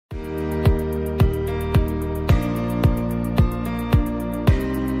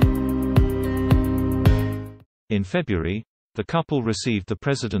In February, the couple received the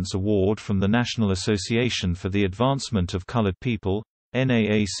President's Award from the National Association for the Advancement of Colored People,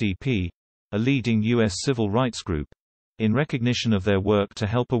 NAACP, a leading U.S. civil rights group, in recognition of their work to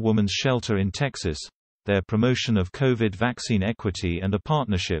help a woman's shelter in Texas, their promotion of COVID vaccine equity and a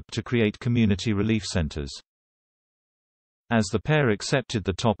partnership to create community relief centers. As the pair accepted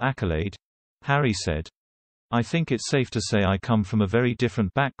the top accolade, Harry said, "I think it's safe to say I come from a very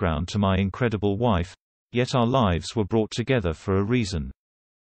different background to my incredible wife, yet our lives were brought together for a reason."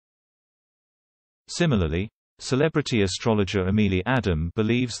 Similarly, celebrity astrologer Amelie Adam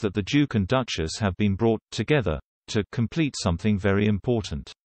believes that the Duke and Duchess have been brought together to complete something very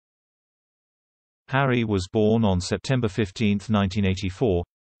important. Harry was born on September 15, 1984,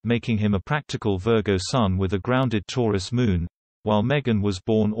 making him a practical Virgo sun with a grounded Taurus moon, while Meghan was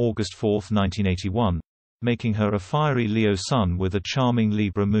born August 4, 1981, making her a fiery Leo sun with a charming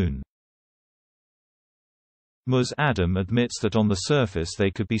Libra moon. Ms. Adam admits that on the surface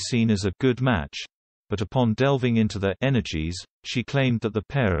they could be seen as a good match, but upon delving into their energies, she claimed that the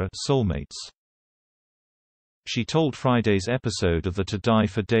pair are soulmates. She told Friday's episode of the To Die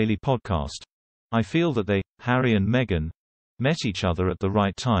For Daily podcast, "I feel that they, Harry and Meghan, met each other at the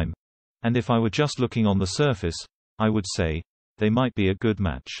right time, and if I were just looking on the surface, I would say, they might be a good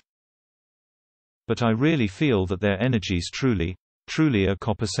match. But I really feel that their energies truly are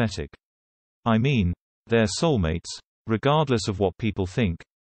copacetic. I mean, they're soulmates, regardless of what people think.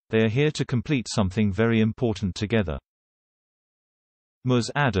 They are here to complete something very important together."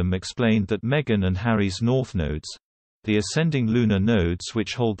 Ms. Adam explained that Meghan and Harry's north nodes, the ascending lunar nodes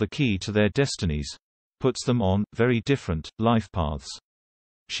which hold the key to their destinies, puts them on very different life paths.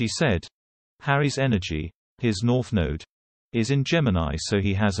 She said, "Harry's energy, his north node, is in Gemini, so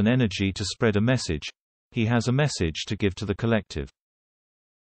he has an energy to spread a message. He has a message to give to the collective.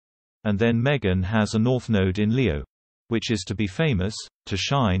 And then Meghan has a north node in Leo, which is to be famous, to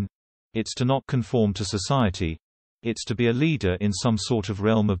shine. It's to not conform to society. It's to be a leader in some sort of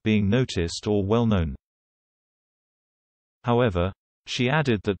realm of being noticed or well-known." However, she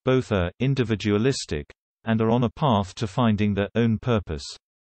added that both are individualistic and are on a path to finding their own purpose.